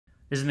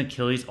This is an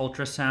Achilles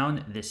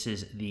ultrasound. This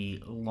is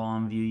the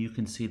long view. You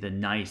can see the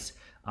nice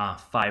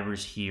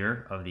fibers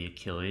here of the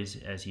Achilles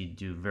as you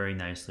do very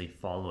nicely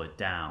follow it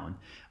down.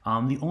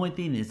 The only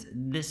thing is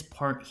this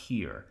part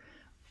here.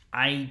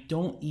 I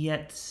don't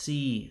yet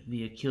see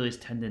the Achilles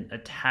tendon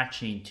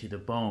attaching to the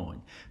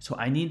bone. So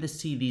I need to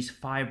see these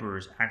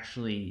fibers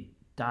actually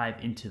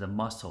dive into the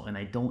muscle, and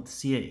I don't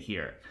see it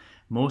here.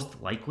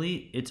 Most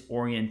likely it's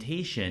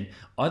orientation.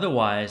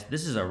 Otherwise,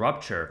 this is a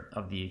rupture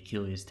of the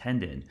Achilles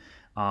tendon.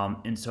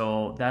 And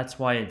so that's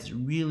why it's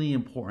really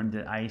important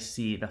that I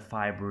see the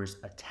fibers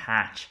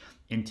attach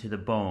into the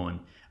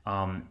bone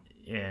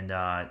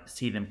and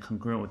see them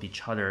congruent with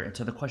each other. And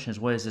so the question is,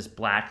 what is this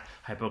black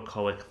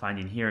hypoechoic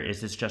finding here? Is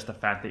this just the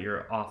fact that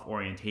you're off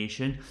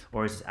orientation,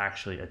 or is this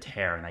actually a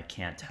tear and I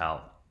can't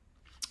tell?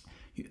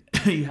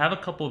 You have a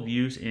couple of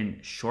views in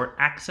short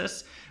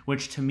axis,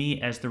 which to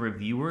me as the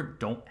reviewer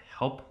don't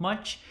help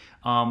much.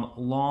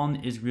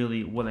 Long is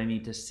really what I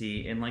need to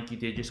see, and like you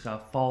did, just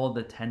gotta follow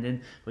the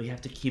tendon, but you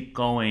have to keep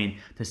going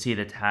to see it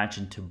attach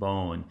into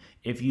bone.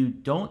 If you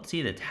don't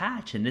see it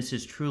attach and this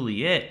is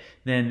truly it,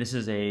 then this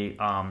is a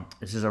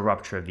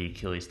rupture of the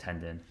Achilles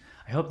tendon.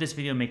 I hope this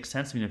video makes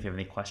sense. Let me know if you have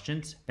any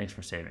questions. Thanks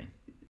for saving.